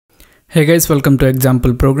Hey guys, welcome to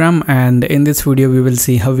example program, and in this video we will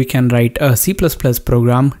see how we can write a C++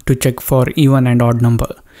 program to check for even and odd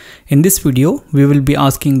number. In this video we will be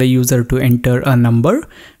asking the user to enter a number,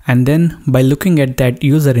 and then by looking at that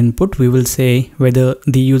user input we will say whether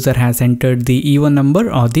the user has entered the even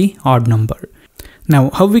number or the odd number. Now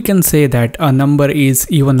how we can say that a number is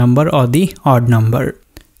even number or the odd number?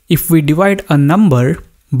 If we divide a number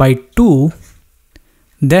by 2,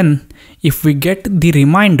 then if we get the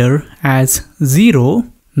remainder as 0,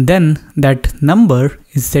 then that number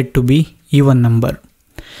is said to be even number.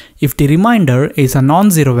 If the remainder is a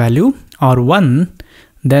non-zero value or 1,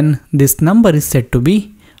 then this number is said to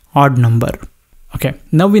be odd number. Okay,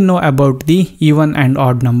 now we know about the even and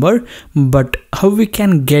odd number, but how we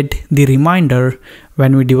can get the remainder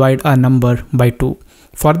when we divide a number by 2?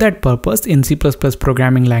 For that purpose, in C++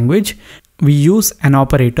 programming language, we use an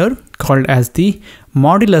operator called as the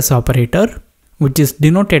Modulus Operator, which is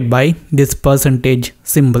denoted by this percentage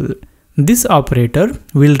symbol. This operator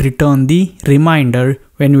will return the remainder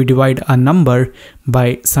when we divide a number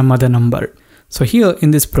by some other number. So here in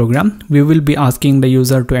this program, we will be asking the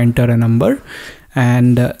user to enter a number,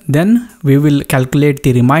 and then we will calculate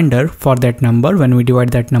the remainder for that number when we divide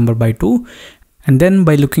that number by 2. And then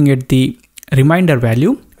by looking at the remainder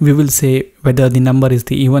value, we will say whether the number is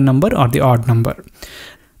the even number or the odd number.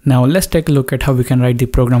 Now let's take a look at how we can write the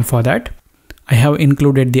program for that. I have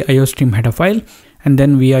included the IOStream header file, and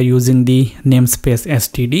then we are using the namespace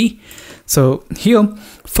std. So here,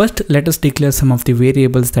 first let us declare some of the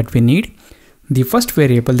variables that we need. The first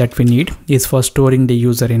variable that we need is for storing the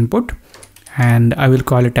user input, and I will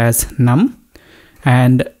call it as num.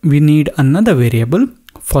 And we need another variable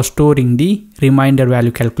for storing the remainder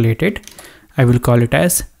value calculated. I will call it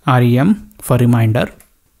as rem for reminder.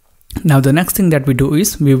 Now the next thing that we do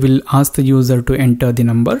is we will ask the user to enter the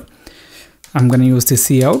number. I'm going to use the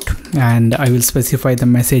cout, and I will specify the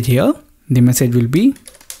message here. The message will be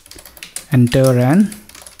enter an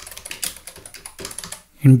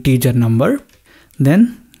integer number.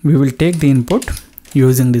 Then we will take the input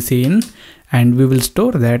using the cin, and we will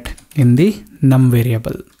store that in the num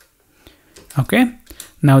variable. Okay.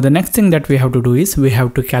 Now the next thing that we have to do is we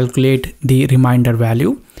have to calculate the remainder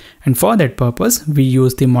value, and for that purpose we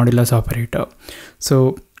use the modulus operator.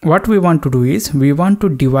 So what we want to do is we want to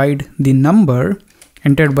divide the number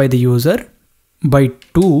entered by the user by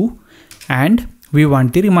 2, and we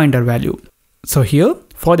want the remainder value. So here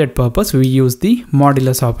for that purpose we use the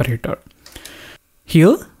modulus operator.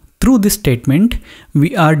 Here through this statement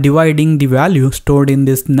we are dividing the value stored in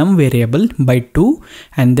this num variable by 2,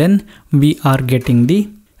 and then we are getting the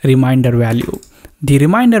remainder value. The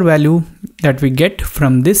remainder value that we get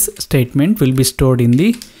from this statement will be stored in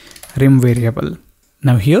the rem variable.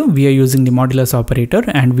 Now here we are using the modulus operator,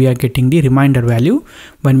 and we are getting the remainder value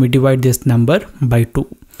when we divide this number by 2.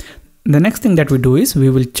 The next thing that we do is we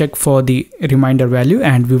will check for the remainder value,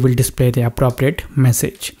 and we will display the appropriate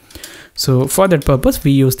message. So for that purpose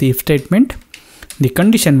we use the if statement. The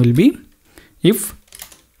condition will be if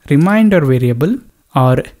remainder variable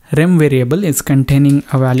or rem variable is containing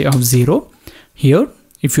a value of 0. Here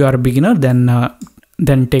if you are a beginner,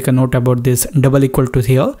 then take a note about this double equal to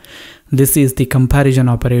here. This is the comparison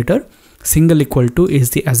operator. Single equal to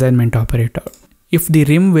is the assignment operator. If the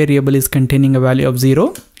rem variable is containing a value of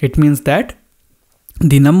 0, it means that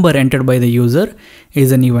the number entered by the user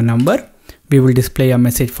is an even number. We will display a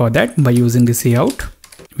message for that by using the cout.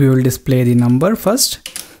 We will display the number first,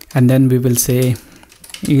 and then we will say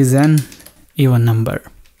is an even number.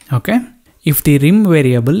 Okay. If the rem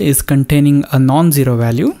variable is containing a non-zero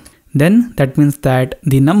value, then that means that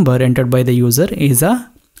the number entered by the user is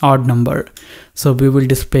a odd number. So we will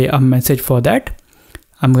display a message for that.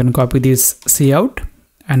 I'm going to copy this cout,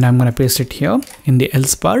 and I'm going to paste it here in the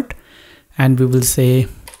else part, and we will say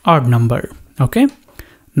odd number. Okay.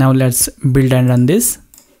 Now let's build and run this.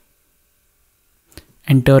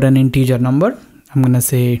 Enter an integer number. I'm going to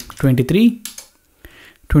say 23.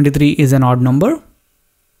 23 is an odd number.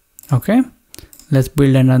 Okay. Let's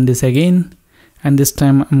build and run this again. And this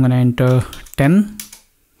time I'm going to enter 10.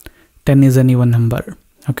 10 is an even number.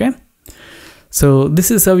 Okay. So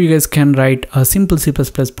this is how you guys can write a simple C++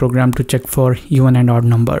 program to check for even and odd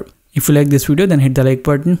number. If you like this video, then hit the like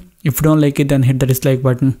button. If you don't like it, then hit the dislike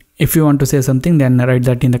button. If you want to say something, then write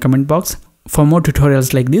that in the comment box. For more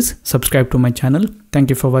tutorials like this, subscribe to my channel. Thank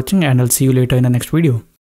you for watching, and I'll see you later in the next video.